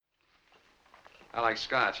I like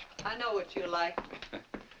scotch. I know what you like.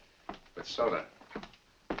 With soda.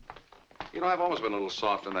 You know, I've always been a little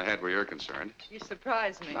soft in the head where you're concerned. You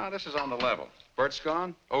surprise me. No, this is on the level. Bert's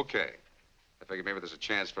gone? Okay. I figured maybe there's a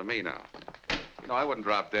chance for me now. You know, I wouldn't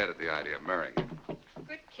drop dead at the idea of marrying you.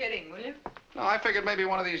 Quit kidding, will you? No, I figured maybe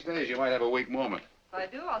one of these days you might have a weak moment. If I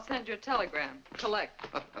do, I'll send you a telegram. Collect.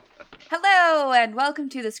 Hello, and welcome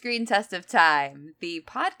to the Screen Test of Time, the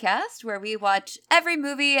podcast where we watch every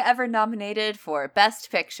movie ever nominated for Best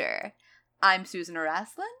Picture. I'm Susan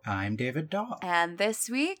Araslin. I'm David Daw. And this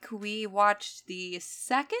week we watched the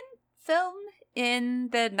second film in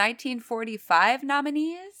the 1945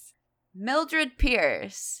 nominees, Mildred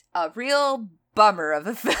Pierce, a real bummer of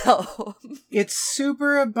a film. It's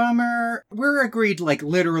super a bummer. We're agreed, like,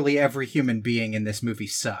 literally every human being in this movie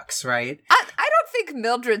sucks, right? I don't think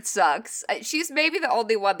Mildred sucks. She's maybe the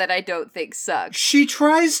only one that I don't think sucks. She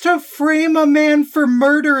tries to frame a man for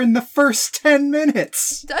murder in the first 10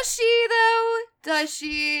 minutes. Does she, though? Does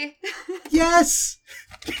she? Yes!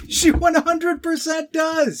 She 100%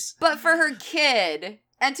 does! But for her kid,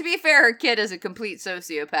 and to be fair, her kid is a complete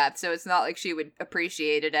sociopath, so it's not like she would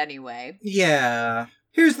appreciate it anyway. Yeah.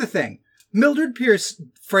 Here's the thing. Mildred Pierce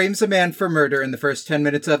frames a man for murder in the first 10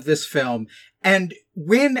 minutes of this film, and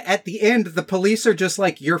when at the end the police are just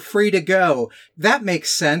like, you're free to go, that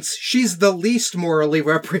makes sense. She's the least morally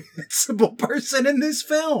reprehensible person in this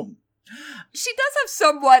film. She does have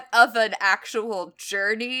somewhat of an actual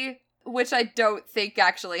journey, which I don't think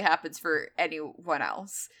actually happens for anyone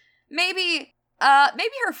else. Maybe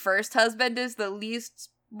her first husband is the least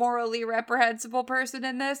morally reprehensible person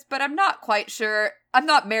in this, but I'm not quite sure. I'm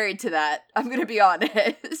not married to that. I'm gonna be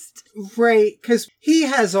honest. Right, because he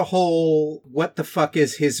has a whole what the fuck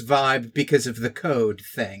is his vibe because of the code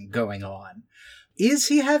thing going on. Is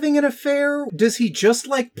he having an affair? Does he just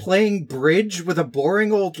like playing bridge with a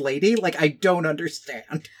boring old lady? Like, I don't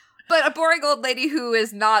understand. But a boring old lady who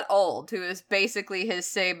is not old, who is basically his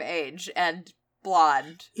same age and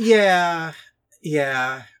blonde. Yeah.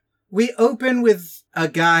 We open with a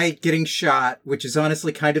guy getting shot, which is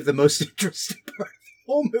honestly kind of the most interesting part of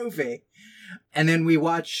the whole movie. And then we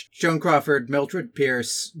watch Joan Crawford, Mildred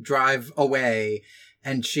Pierce, drive away,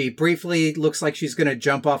 and she briefly looks like she's gonna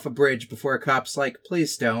jump off a bridge before a cop's like,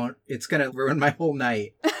 please don't. It's gonna ruin my whole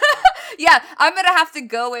night. Yeah, I'm gonna have to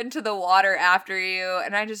go into the water after you,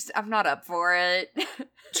 and I'm not up for it.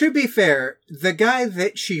 To be fair, the guy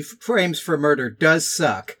that she frames for murder does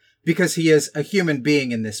suck, because he is a human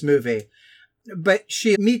being in this movie. But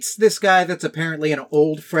she meets this guy that's apparently an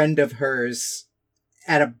old friend of hers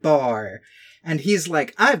at a bar. And he's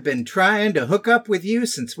like, I've been trying to hook up with you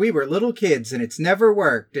since we were little kids, and it's never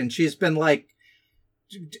worked. And she's been like,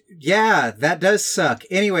 yeah, that does suck.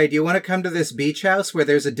 Anyway, do you want to come to this beach house where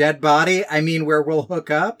there's a dead body? I mean, where we'll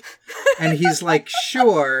hook up? And he's like,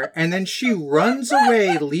 sure. And then she runs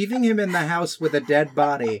away, leaving him in the house with a dead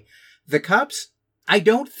body. The cops, I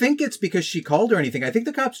don't think it's because she called or anything. I think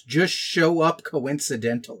the cops just show up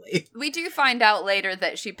coincidentally. We do find out later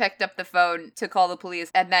that she picked up the phone to call the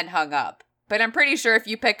police and then hung up. But I'm pretty sure if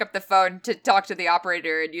you pick up the phone to talk to the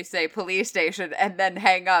operator and you say police station and then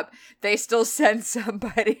hang up, they still send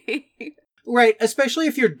somebody. Right, especially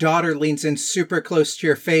if your daughter leans in super close to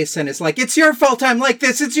your face and is like, it's your fault I'm like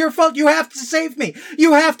this, it's your fault, you have to save me,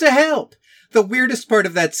 you have to help. The weirdest part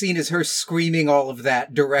of that scene is her screaming all of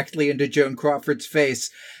that directly into Joan Crawford's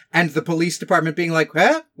face, and the police department being like,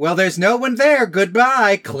 well, there's no one there,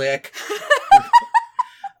 goodbye, click.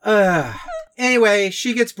 Anyway,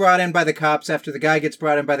 she gets brought in by the cops after the guy gets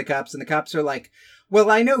brought in by the cops, and the cops are like,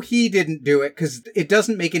 well, I know he didn't do it because it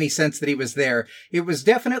doesn't make any sense that he was there. It was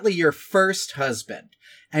definitely your first husband.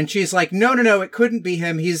 And she's like, no, it couldn't be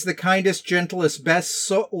him. He's the kindest, gentlest, best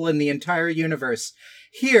soul in the entire universe.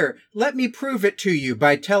 Here, let me prove it to you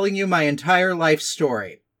by telling you my entire life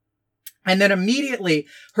story. And then immediately,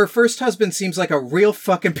 her first husband seems like a real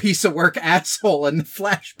fucking piece of work asshole in the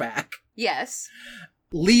flashback. Yes.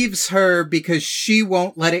 Leaves her because she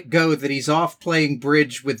won't let it go that he's off playing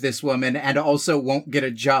bridge with this woman and also won't get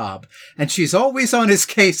a job. And she's always on his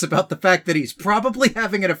case about the fact that he's probably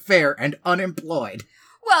having an affair and unemployed.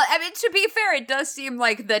 Well, I mean, to be fair, it does seem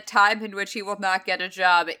like the time in which he will not get a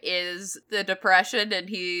job is the Depression, and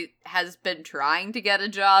he has been trying to get a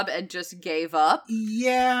job and just gave up.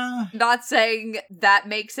 Yeah. Not saying that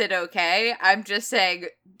makes it okay. I'm just saying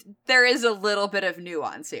there is a little bit of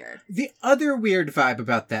nuance here. The other weird vibe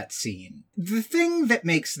about that scene, the thing that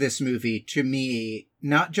makes this movie, to me,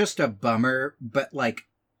 not just a bummer, but like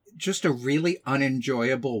just a really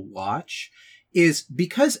unenjoyable watch, is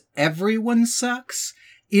because everyone sucks,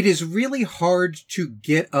 it is really hard to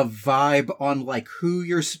get a vibe on, like, who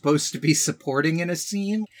you're supposed to be supporting in a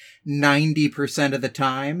scene 90% of the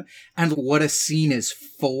time, and what a scene is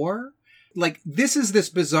for. Like, this is this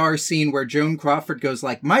bizarre scene where Joan Crawford goes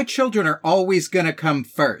like, my children are always gonna come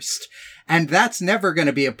first, and that's never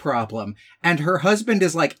gonna be a problem. And her husband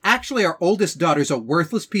is like, actually, our oldest daughter's a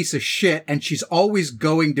worthless piece of shit, and she's always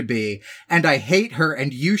going to be, and I hate her,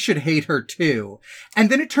 and you should hate her too. And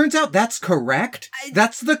then it turns out that's correct.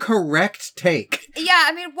 That's the correct take. Yeah,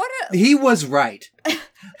 I mean, He was right.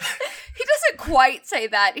 He doesn't quite say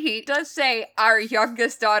that. He does say our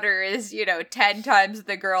youngest daughter is, 10 times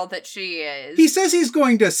the girl that she is. He says he's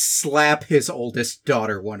going to slap his oldest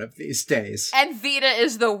daughter one of these days. And Vita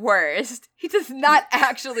is the worst. He does not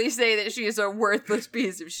actually say that she is a worthless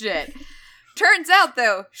piece of shit. Turns out,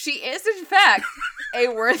 though, she is, in fact, a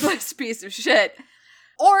worthless piece of shit.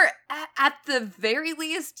 Or, at the very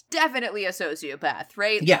least, definitely a sociopath,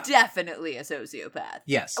 right? Yeah. Definitely a sociopath.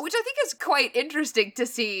 Yes. Which I think is quite interesting to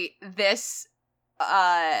see this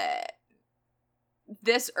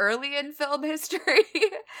early in film history.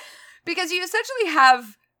 Because you essentially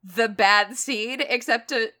have the bad scene,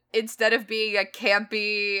 except instead of being a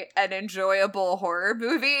campy and enjoyable horror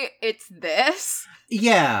movie, it's this.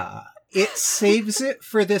 Yeah. It saves it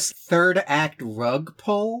for this third act rug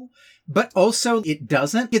pull, but also it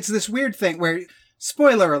doesn't. It's this weird thing where,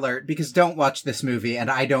 spoiler alert, because don't watch this movie and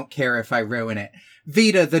I don't care if I ruin it,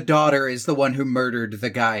 Vita, the daughter, is the one who murdered the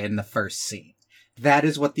guy in the first scene. That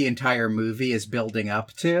is what the entire movie is building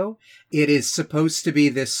up to. It is supposed to be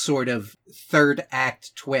this sort of third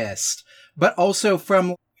act twist, but also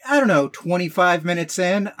from, 25 minutes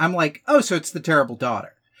in, I'm like, oh, so it's the terrible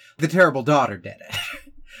daughter. The terrible daughter did it.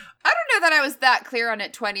 I don't know that I was that clear on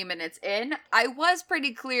it 20 minutes in. I was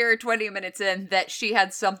pretty clear 20 minutes in that she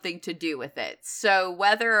had something to do with it. So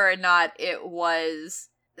whether or not it was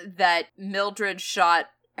that Mildred shot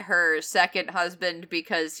her second husband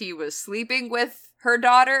because he was sleeping with her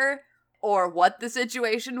daughter, or what the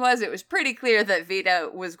situation was, it was pretty clear that Vita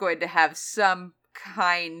was going to have some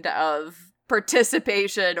kind of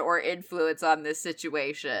participation or influence on this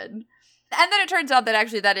situation. And then it turns out that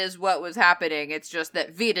actually that is what was happening. It's just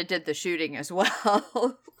that Vita did the shooting as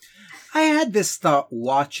well. I had this thought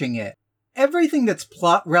watching it. Everything that's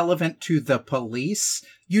plot relevant to the police,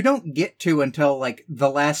 you don't get to until, like, the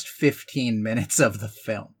last 15 minutes of the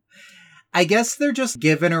film. I guess they're just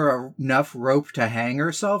giving her enough rope to hang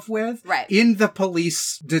herself with. Right. In the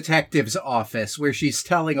police detective's office where she's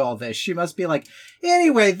telling all this, she must be like,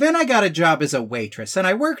 anyway, then I got a job as a waitress, and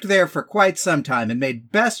I worked there for quite some time and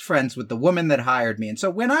made best friends with the woman that hired me. And so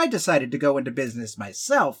when I decided to go into business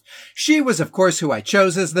myself, she was, of course, who I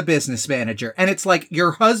chose as the business manager. And it's like,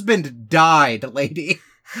 your husband died, lady.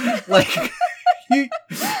 Like,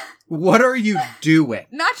 what are you doing?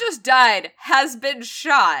 Not just died, has been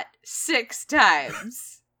shot 6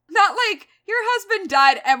 times. Not like, your husband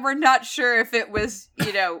died and we're not sure if it was,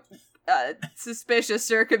 suspicious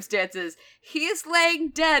circumstances. He's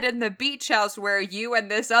laying dead in the beach house where you and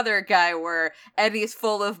this other guy were, and he's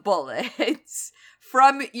full of bullets.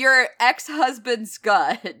 From your ex-husband's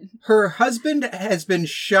gun. Her husband has been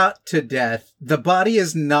shot to death. The body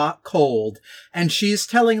is not cold. And she's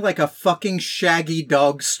telling like a fucking Shaggy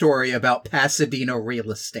Dog story about Pasadena real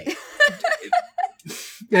estate.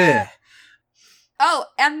 Ugh. Oh,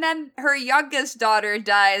 and then her youngest daughter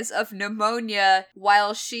dies of pneumonia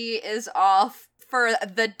while she is off for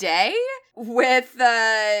the day with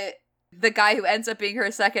the guy who ends up being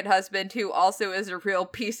her second husband, who also is a real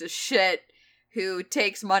piece of shit, who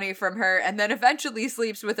takes money from her and then eventually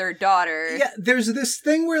sleeps with her daughter. Yeah, there's this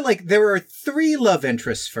thing where, like, there are 3 love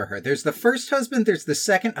interests for her. There's the first husband, there's the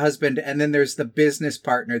second husband, and then there's the business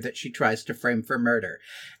partner that she tries to frame for murder.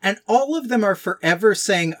 And all of them are forever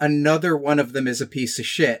saying another one of them is a piece of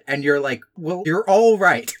shit. And you're like, well, you're all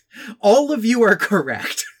right. All of you are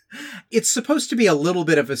correct. It's supposed to be a little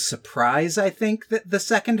bit of a surprise, I think, that the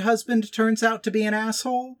second husband turns out to be an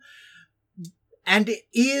asshole. And it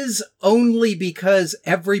is only because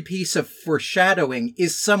every piece of foreshadowing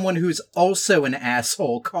is someone who's also an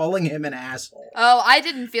asshole calling him an asshole. Oh, I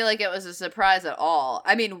didn't feel like it was a surprise at all.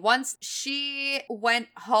 I mean, once she went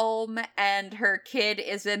home and her kid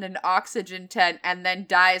is in an oxygen tent and then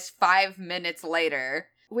dies 5 minutes later,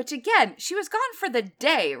 which again, she was gone for the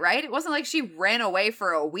day, right? It wasn't like she ran away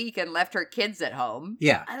for a week and left her kids at home.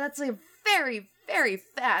 Yeah. And that's a very, very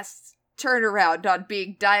fast turnaround on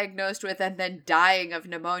being diagnosed with and then dying of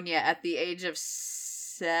pneumonia at the age of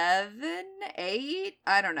 7, 8?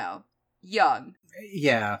 I don't know. Young.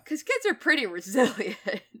 Yeah. Because kids are pretty resilient.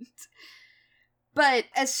 But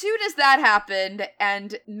as soon as that happened,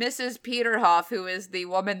 and Mrs. Peterhoff, who is the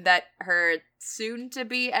woman that her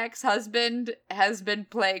soon-to-be ex-husband has been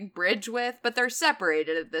playing bridge with, but they're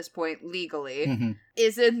separated at this point legally,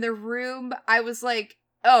 is in the room, I was like,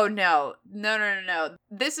 oh no.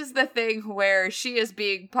 This is the thing where she is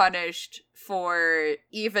being punished for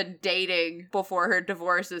even dating before her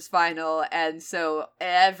divorce is final, and so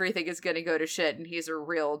everything is gonna go to shit, and he's a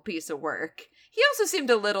real piece of work. He also seemed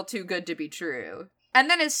a little too good to be true. And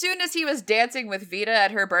then as soon as he was dancing with Vita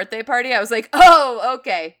at her birthday party, I was like, oh,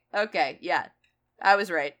 okay, yeah, I was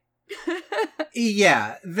right.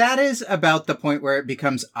 Yeah, that is about the point where it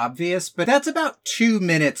becomes obvious, but that's about 2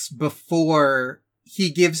 minutes before he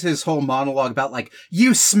gives his whole monologue about, like,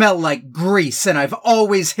 you smell like grease and I've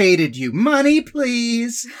always hated you. Money,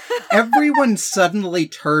 please. Everyone suddenly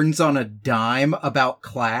turns on a dime about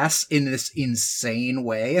class in this insane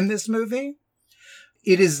way in this movie.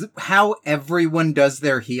 It is how everyone does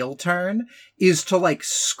their heel turn, is to, like,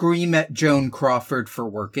 scream at Joan Crawford for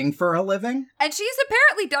working for a living. And she's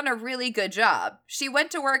apparently done a really good job. She went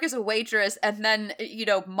to work as a waitress and then,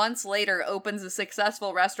 months later opens a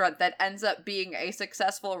successful restaurant that ends up being a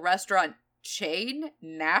successful restaurant chain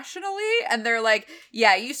nationally. And they're like,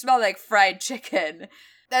 yeah, you smell like fried chicken.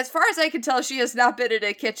 As far as I can tell, she has not been in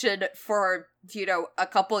a kitchen for, a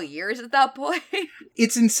couple years at that point.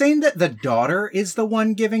 It's insane that the daughter is the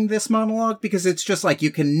one giving this monologue, because it's just like,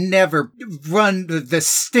 you can never run the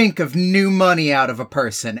stink of new money out of a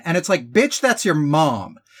person. And it's like, bitch, that's your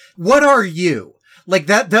mom. What are you? Like,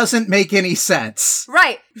 that doesn't make any sense.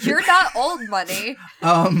 Right. You're not old money.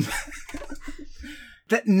 That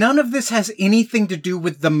none of this has anything to do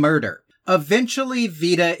with the murder. Eventually,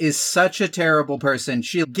 Vita is such a terrible person.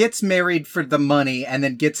 She gets married for the money and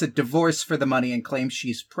then gets a divorce for the money and claims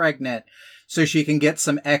she's pregnant so she can get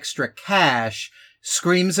some extra cash,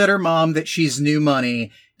 screams at her mom that she's new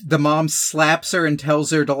money. The mom slaps her and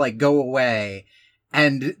tells her to, like, go away.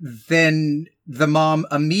 And then the mom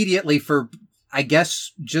immediately, for, I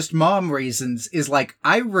guess, just mom reasons, is like,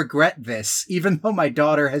 I regret this, even though my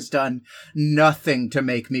daughter has done nothing to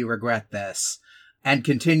make me regret this. And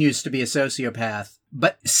continues to be a sociopath.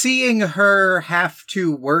 But seeing her have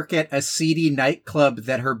to work at a seedy nightclub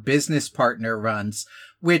that her business partner runs,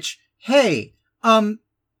 which, hey,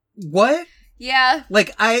 what? Yeah.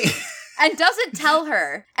 Like, And doesn't tell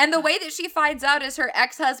her. And the way that she finds out is her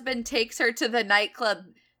ex-husband takes her to the nightclub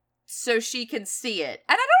so she can see it.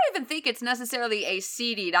 And I don't even think it's necessarily a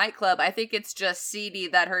seedy nightclub. I think it's just seedy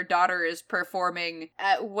that her daughter is performing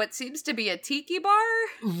at what seems to be a tiki bar.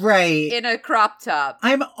 Right. In a crop top.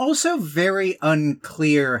 I'm also very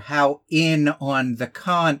unclear how in on the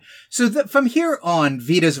con. So from here on,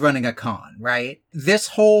 Vita's running a con, right? This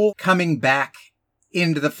whole coming back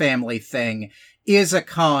into the family thing is a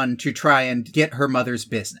con to try and get her mother's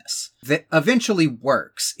business that eventually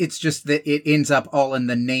works. It's just that it ends up all in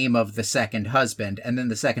the name of the second husband. And then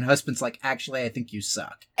the second husband's like, actually, I think you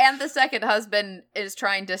suck. And the second husband is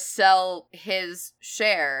trying to sell his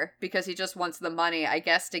share because he just wants the money, I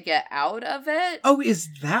guess, to get out of it. Oh, is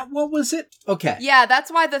that what was it? Okay. Yeah,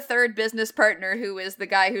 that's why the third business partner, who is the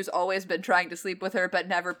guy who's always been trying to sleep with her but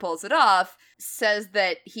never pulls it off, says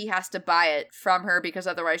that he has to buy it from her because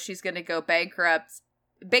otherwise she's going to go bankrupt.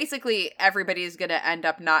 Basically, everybody's going to end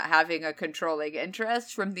up not having a controlling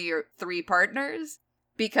interest from the three partners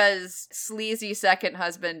because sleazy second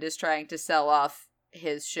husband is trying to sell off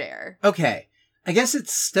his share. Okay. I guess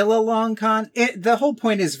it's still a long con. The whole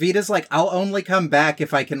point is Vita's like, I'll only come back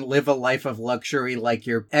if I can live a life of luxury like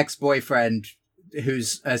your ex-boyfriend,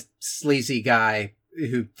 who's a sleazy guy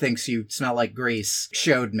who thinks you smell like grease,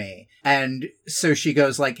 showed me. And so she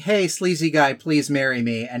goes like, hey, sleazy guy, please marry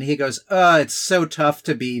me. And he goes, it's so tough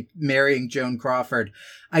to be marrying Joan Crawford.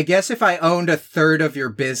 I guess if I owned a third of your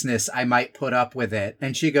business, I might put up with it.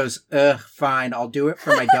 And she goes, fine, I'll do it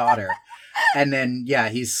for my daughter. And then, yeah,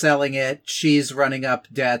 he's selling it. She's running up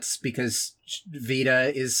debts because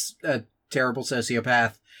Vita is a terrible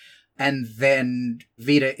sociopath. And then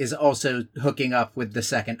Vita is also hooking up with the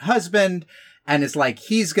second husband. And is like,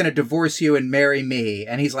 he's going to divorce you and marry me.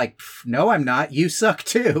 And he's like, no, I'm not. You suck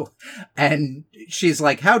too. And she's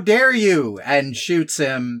like, how dare you? And shoots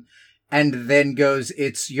him. And then goes,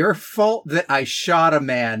 it's your fault that I shot a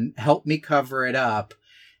man. Help me cover it up.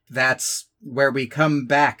 That's where we come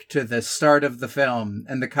back to the start of the film.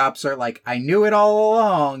 And the cops are like, I knew it all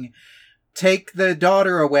along. Take the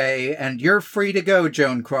daughter away, and you're free to go,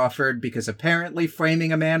 Joan Crawford, because apparently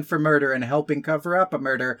framing a man for murder and helping cover up a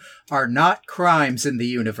murder are not crimes in the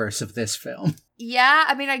universe of this film. Yeah,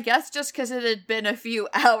 I mean, I guess just because it had been a few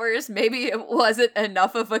hours, maybe it wasn't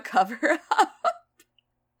enough of a cover-up.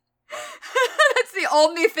 That That's the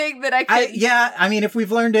only thing that I can... I mean, if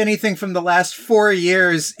we've learned anything from the last 4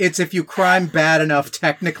 years, it's if you crime bad enough,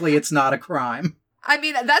 technically it's not a crime. I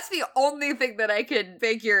mean, that's the only thing that I can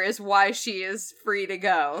figure is why she is free to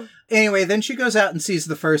go. Anyway, then she goes out and sees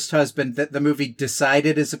the first husband that the movie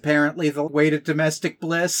decided is apparently the way to domestic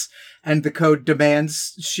bliss, and the code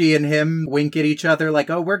demands she and him wink at each other like,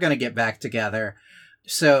 oh, we're gonna get back together.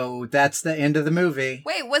 So that's the end of the movie.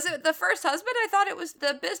 Wait, was it the first husband? I thought it was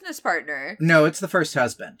the business partner. No, it's the first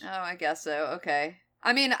husband. Oh, I guess so. Okay.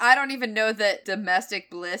 I mean, I don't even know that domestic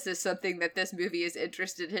bliss is something that this movie is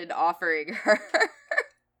interested in offering her.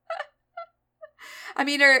 I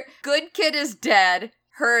mean, her good kid is dead.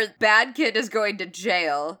 Her bad kid is going to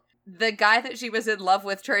jail. The guy that she was in love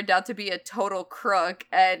with turned out to be a total crook.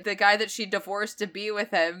 And the guy that she divorced to be with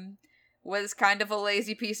him was kind of a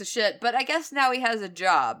lazy piece of shit. But I guess now he has a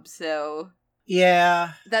job, so...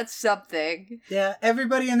 Yeah. That's something. Yeah,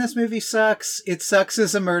 everybody in this movie sucks. It sucks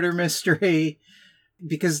as a murder mystery.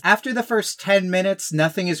 Because after the first 10 minutes,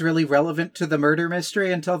 nothing is really relevant to the murder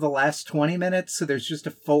mystery until the last 20 minutes. So there's just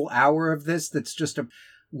a full hour of this that's just a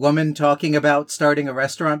woman talking about starting a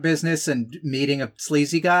restaurant business and meeting a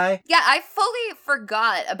sleazy guy. Yeah, I fully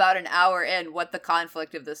forgot about an hour in what the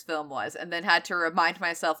conflict of this film was, and then had to remind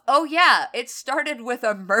myself, oh yeah, it started with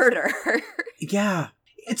a murder. Yeah.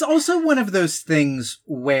 It's also one of those things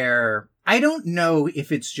where I don't know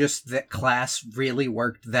if it's just that class really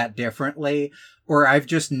worked that differently, or I've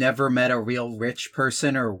just never met a real rich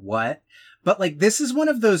person or what. But, like, this is one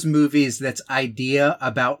of those movies that's idea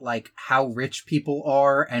about, like, how rich people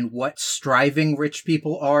are and what striving rich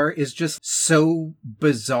people are is just so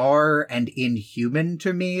bizarre and inhuman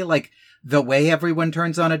to me. Like, the way everyone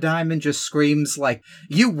turns on a dime and just screams, like,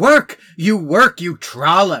 you work, you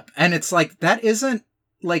trollop. And it's like, that isn't,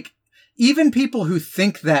 like, even people who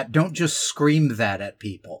think that don't just scream that at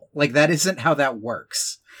people. Like, that isn't how that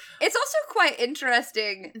works. It's also quite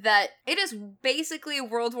interesting that it is basically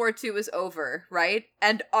World War II is over, right?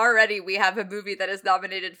 And already we have a movie that is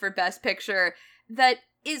nominated for Best Picture that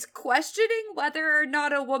is questioning whether or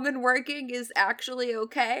not a woman working is actually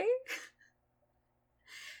okay.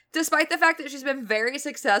 Despite the fact that she's been very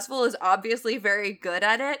successful, is obviously very good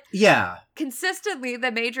at it. Yeah. Consistently,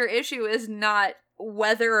 the major issue is not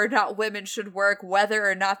whether or not women should work, whether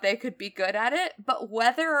or not they could be good at it, but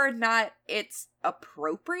whether or not it's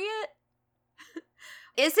appropriate.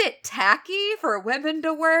 Is it tacky for women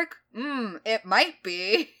to work? It might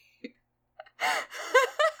be.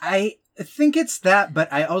 I think it's that,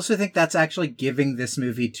 but I also think that's actually giving this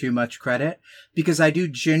movie too much credit, because I do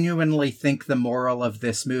genuinely think the moral of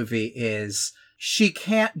this movie is she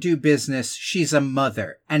can't do business, she's a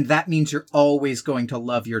mother, and that means you're always going to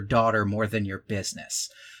love your daughter more than your business.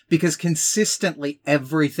 Because consistently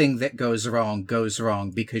everything that goes wrong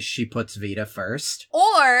because she puts Vita first.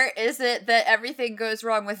 Or is it that everything goes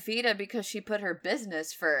wrong with Vita because she put her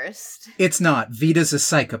business first? It's not. Vita's a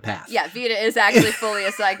psychopath. Yeah, Vita is actually fully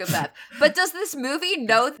a psychopath. But does this movie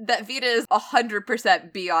know that Vita is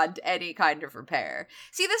 100% beyond any kind of repair?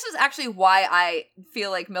 See, this is actually why I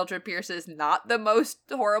feel like Mildred Pierce is not the most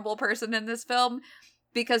horrible person in this film.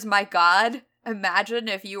 Because, my God, imagine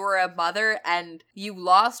if you were a mother and you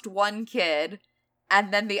lost one kid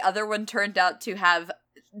and then the other one turned out to have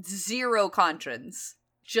zero conscience.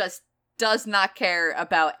 Just does not care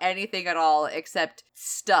about anything at all except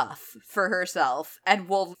stuff for herself and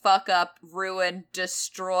will fuck up, ruin,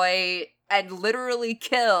 destroy, and literally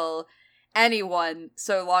kill anyone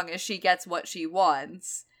so long as she gets what she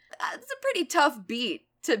wants. It's a pretty tough beat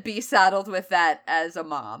to be saddled with that as a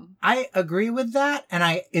mom. I agree with that,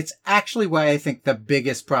 and it's actually why I think the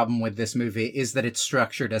biggest problem with this movie is that it's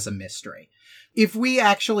structured as a mystery. If we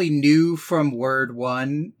actually knew from word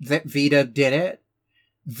one that Vita did it,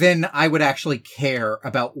 then I would actually care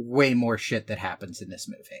about way more shit that happens in this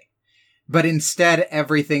movie. But instead,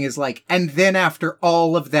 everything is like, and then after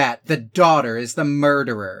all of that, the daughter is the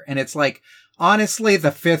murderer, and it's like, honestly,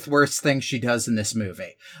 the fifth worst thing she does in this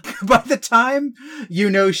movie. By the time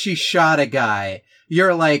you know she shot a guy,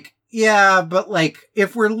 you're like, yeah, but like,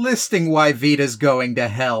 if we're listing why Vita's going to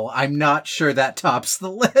hell, I'm not sure that tops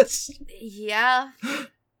the list. Yeah.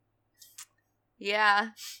 Yeah.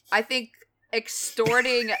 I think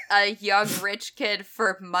extorting a young rich kid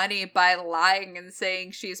for money by lying and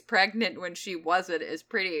saying she's pregnant when she wasn't is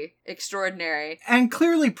pretty extraordinary. And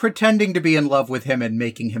clearly pretending to be in love with him and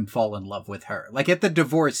making him fall in love with her. Like at the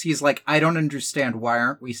divorce, he's like, I don't understand, why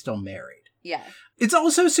aren't we still married? Yeah. It's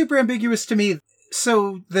also super ambiguous to me.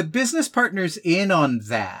 So the business partner's in on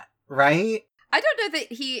that, right? I don't know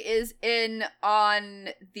that he is in on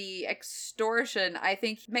the extortion. I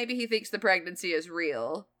think maybe he thinks the pregnancy is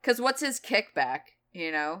real. Because what's his kickback,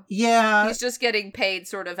 you know? Yeah. He's just getting paid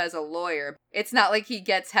sort of as a lawyer. It's not like he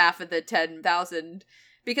gets half of the 10,000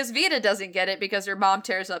 because Vita doesn't get it because her mom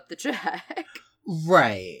tears up the check.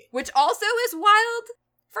 Right. Which also is wild.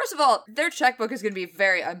 First of all, their checkbook is going to be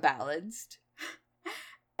very unbalanced.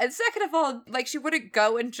 And second of all, like, she wouldn't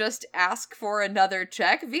go and just ask for another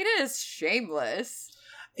check. Vita is shameless.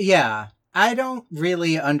 Yeah. I don't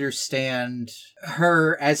really understand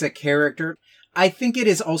her as a character. I think it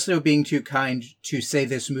is also being too kind to say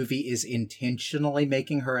this movie is intentionally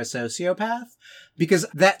making her a sociopath. Because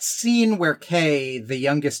that scene where Kay, the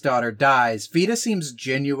youngest daughter, dies, Vita seems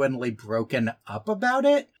genuinely broken up about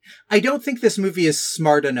it. I don't think this movie is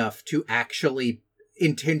smart enough to actually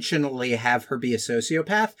intentionally have her be a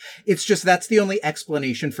sociopath. It's just that's the only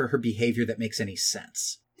explanation for her behavior that makes any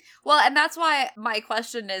sense. Well, and that's why my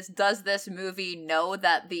question is, does this movie know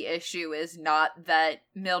that the issue is not that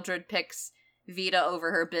Mildred picks Vita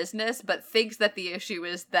over her business, but thinks that the issue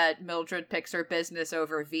is that Mildred picks her business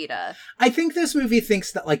over Vita? I think this movie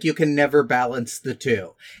thinks that, like, you can never balance the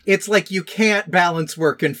two. It's like you can't balance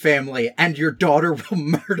work and family, and your daughter will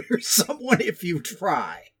murder someone if you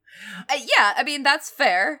try. Yeah, I mean, that's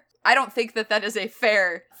fair. I don't think that that is a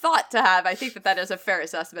fair thought to have. I think that that is a fair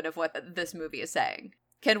assessment of what this movie is saying.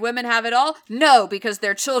 Can women have it all? No, because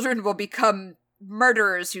their children will become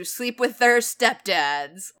murderers who sleep with their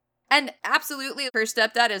stepdads. And absolutely, her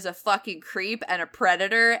stepdad is a fucking creep and a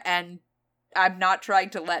predator, and I'm not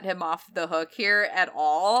trying to let him off the hook here at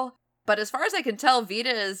all. But as far as I can tell,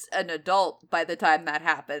 Vita is an adult by the time that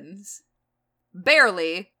happens.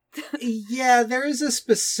 Barely. Yeah, there is a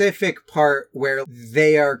specific part where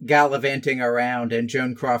they are gallivanting around and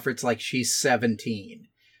Joan Crawford's like, she's 17.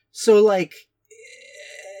 So, like,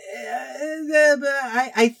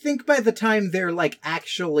 I think by the time they're, like,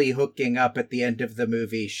 actually hooking up at the end of the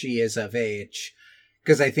movie, she is of age.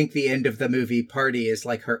 Because I think the end of the movie party is,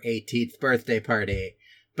 like, her 18th birthday party.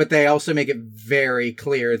 But they also make it very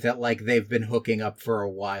clear that, like, they've been hooking up for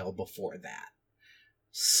a while before that.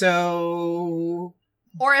 So...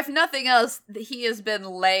 Or if nothing else, he has been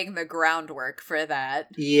laying the groundwork for that.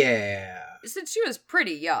 Yeah. Since she was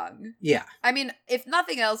pretty young. Yeah. I mean, if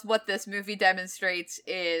nothing else, what this movie demonstrates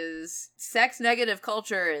is sex-negative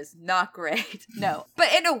culture is not great. No.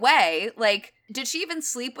 But in a way, like, did she even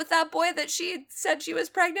sleep with that boy that she said she was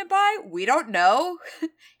pregnant by? We don't know.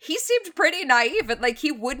 He seemed pretty naive and like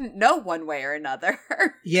he wouldn't know one way or another.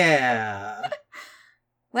 Yeah.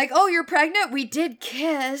 Like, oh, you're pregnant? We did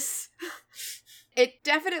kiss. It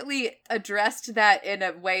definitely addressed that in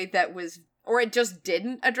a way that was, or it just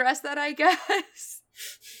didn't address that, I guess.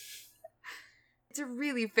 It's a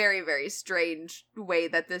really very, very strange way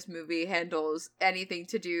that this movie handles anything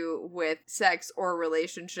to do with sex or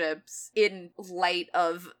relationships in light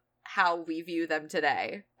of how we view them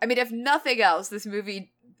today. I mean, if nothing else, this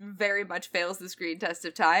movie very much fails the screen test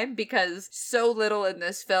of time because so little in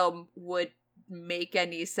this film would make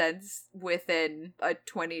any sense within a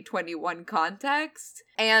 2021 context,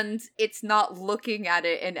 and it's not looking at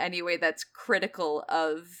it in any way that's critical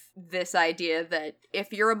of this idea that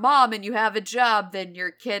if you're a mom and you have a job, then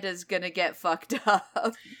your kid is gonna get fucked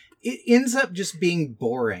up. It ends up just being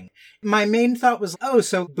boring. My main thought was, oh,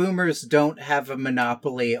 so boomers don't have a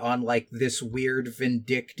monopoly on, like, this weird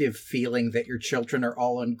vindictive feeling that your children are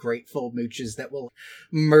all ungrateful mooches that will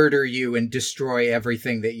murder you and destroy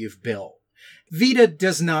everything that you've built. Vita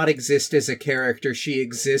does not exist as a character. She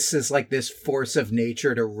exists as, like, this force of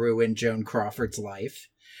nature to ruin Joan Crawford's life.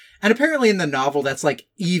 And apparently in the novel, that's, like,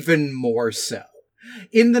 even more so.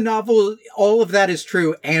 In the novel, all of that is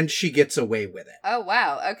true, and she gets away with it. Oh,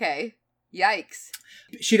 wow. Okay. Yikes.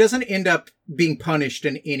 She doesn't end up being punished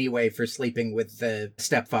in any way for sleeping with the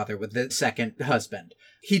stepfather, with the second husband.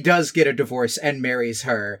 He does get a divorce and marries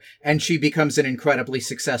her, and she becomes an incredibly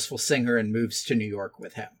successful singer and moves to New York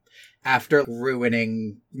with him after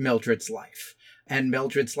ruining Mildred's life. And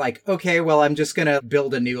Mildred's like, okay, well, I'm just gonna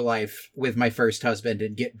build a new life with my first husband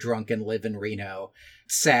and get drunk and live in Reno,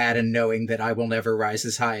 sad and knowing that I will never rise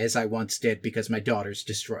as high as I once did because my daughters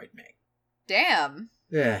destroyed me. Damn.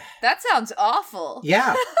 Ugh. That sounds awful.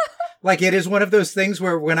 Yeah. Like, it is one of those things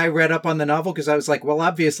where when I read up on the novel, because I was like, well,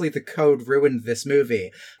 obviously the Code ruined this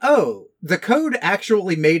movie. Oh, the Code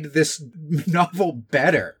actually made this novel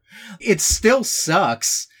better. It still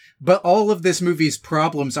sucks, but all of this movie's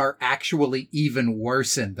problems are actually even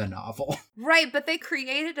worse in the novel. Right, but they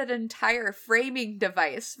created an entire framing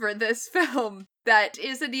device for this film that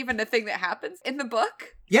isn't even a thing that happens in the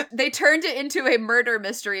book. Yep. They turned it into a murder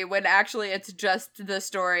mystery when actually it's just the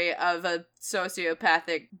story of a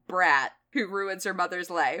sociopathic brat who ruins her mother's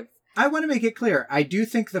life. I want to make it clear, I do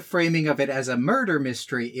think the framing of it as a murder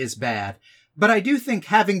mystery is bad, but I do think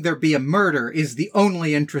having there be a murder is the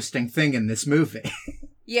only interesting thing in this movie.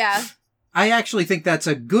 Yeah. I actually think that's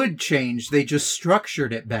a good change, they just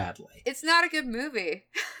structured it badly. It's not a good movie.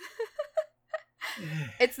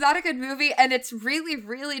 It's not a good movie, and it's really,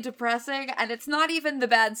 really depressing, and it's not even the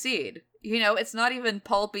bad seed. You know, it's not even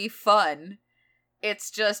pulpy fun.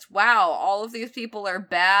 It's just, wow, all of these people are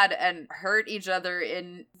bad and hurt each other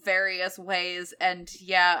in various ways, and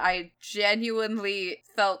yeah, I genuinely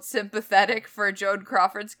felt sympathetic for Joan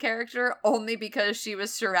Crawford's character, only because she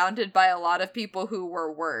was surrounded by a lot of people who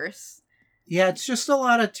were worse. Yeah, it's just a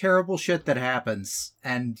lot of terrible shit that happens,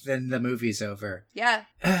 and then the movie's over. Yeah.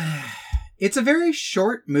 It's a very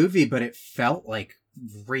short movie, but it felt like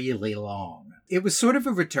really long. It was sort of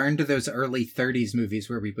a return to those early 30s movies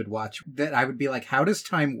where we would watch that I would be like, how does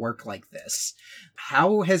time work like this?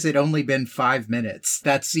 How has it only been 5 minutes?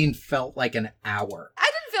 That scene felt like an hour. I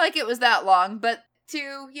didn't feel like it was that long, but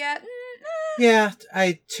 2, yeah. Yeah,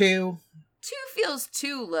 2. 2 feels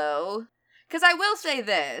too low. Because I will say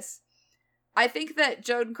this. I think that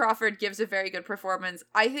Joan Crawford gives a very good performance.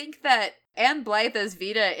 I think that Anne Blythe as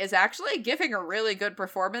Vita is actually giving a really good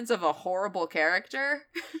performance of a horrible character.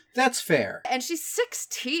 That's fair. And she's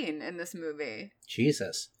 16 in this movie.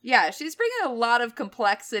 Jesus. Yeah, she's bringing a lot of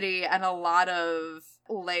complexity and a lot of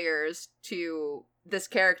layers to this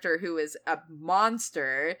character who is a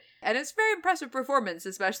monster. And it's a very impressive performance,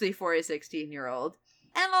 especially for a 16-year-old.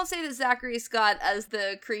 And I'll say that Zachary Scott as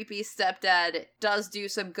the creepy stepdad does do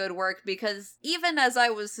some good work, because even as I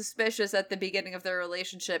was suspicious at the beginning of their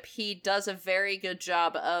relationship, he does a very good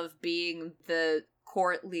job of being the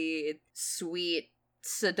courtly, sweet,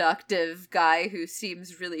 seductive guy who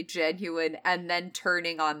seems really genuine and then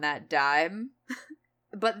turning on that dime.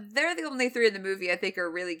 But they're the only 3 in the movie I think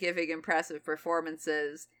are really giving impressive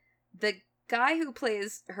performances. The guy who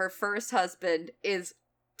plays her first husband is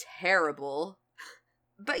terrible.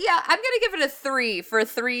 But yeah, I'm gonna give it a 3 for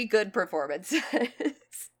 3 good performances.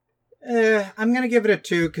 I'm gonna give it a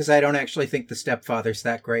 2 because I don't actually think the stepfather's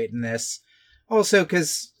that great in this. Also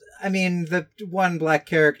because, I mean, the one black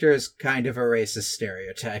character is kind of a racist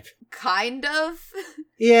stereotype. Kind of?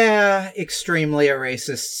 Yeah, extremely a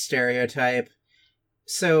racist stereotype.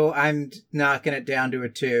 So I'm knocking it down to a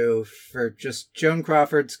 2 for just Joan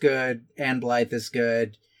Crawford's good, Anne Blythe is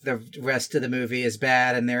good. The rest of the movie is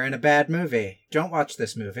bad, and they're in a bad movie. Don't watch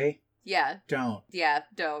this movie. Yeah. Don't. Yeah,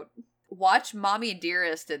 don't. Watch Mommy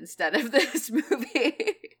Dearest instead of this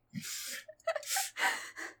movie.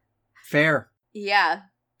 Fair. Yeah.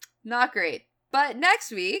 Not great. But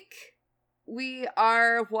next week, we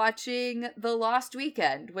are watching The Lost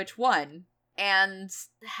Weekend, which won, and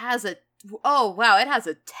has a... Oh, wow, it has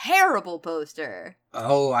a terrible poster.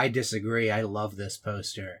 Oh, I disagree. I love this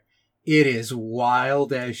poster. It is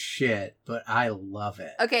wild as shit, but I love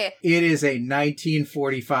it. Okay. It is a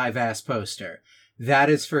 1945-ass poster. That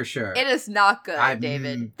is for sure. It is not good,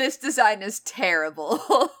 David. This design is terrible.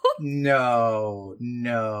 No,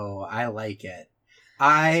 I like it.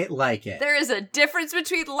 I like it. There is a difference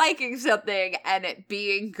between liking something and it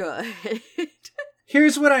being good.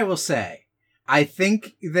 Here's what I will say. I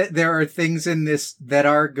think that there are things in this that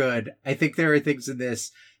are good. I think there are things in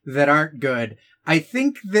this that aren't good. I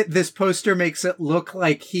think that this poster makes it look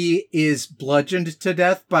like he is bludgeoned to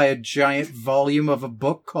death by a giant volume of a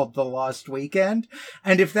book called The Lost Weekend.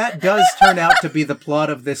 And if that does turn out to be the plot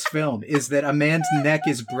of this film, is that a man's neck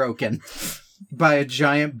is broken by a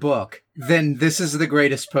giant book, then this is the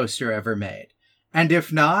greatest poster ever made. And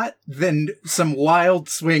if not, then some wild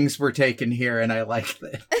swings were taken here and I liked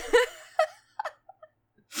it.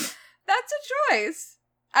 That's a choice.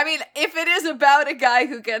 I mean, if it is about a guy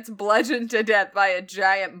who gets bludgeoned to death by a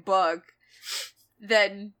giant book,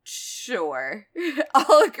 then sure.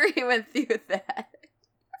 I'll agree with you with that.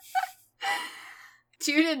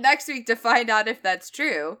 Tune in next week to find out if that's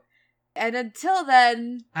true. And until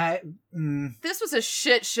then, this was a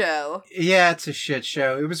shit show. Yeah, it's a shit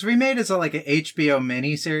show. It was remade as an HBO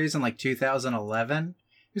miniseries in 2011.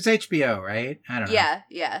 It was HBO, right? I don't know.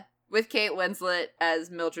 Yeah. With Kate Winslet as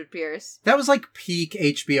Mildred Pierce. That was peak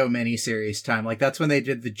HBO miniseries time. That's when they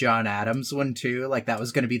did the John Adams one too. That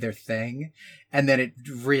was going to be their thing. And then it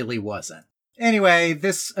really wasn't. Anyway,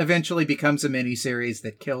 this eventually becomes a miniseries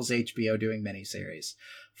that kills HBO doing miniseries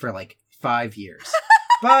for 5 years.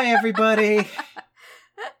 Bye, everybody.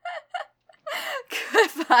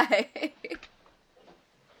 Goodbye.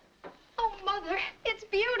 Oh, Mother, it's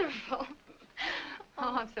beautiful.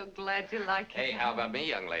 Oh, I'm so glad you like it. Hey, how about me,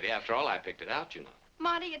 young lady? After all, I picked it out, you know.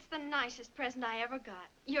 Marty, it's the nicest present I ever got.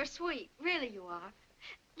 You're sweet. Really you are.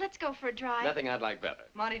 Let's go for a drive. Nothing I'd like better.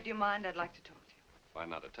 Monty, do you mind? I'd like to talk to you. Why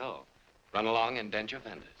not at all? Run along and dent your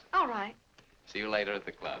fenders. All right. See you later at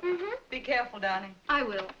the club. Mm-hmm. Be careful, darling. I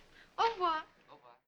will. Au revoir.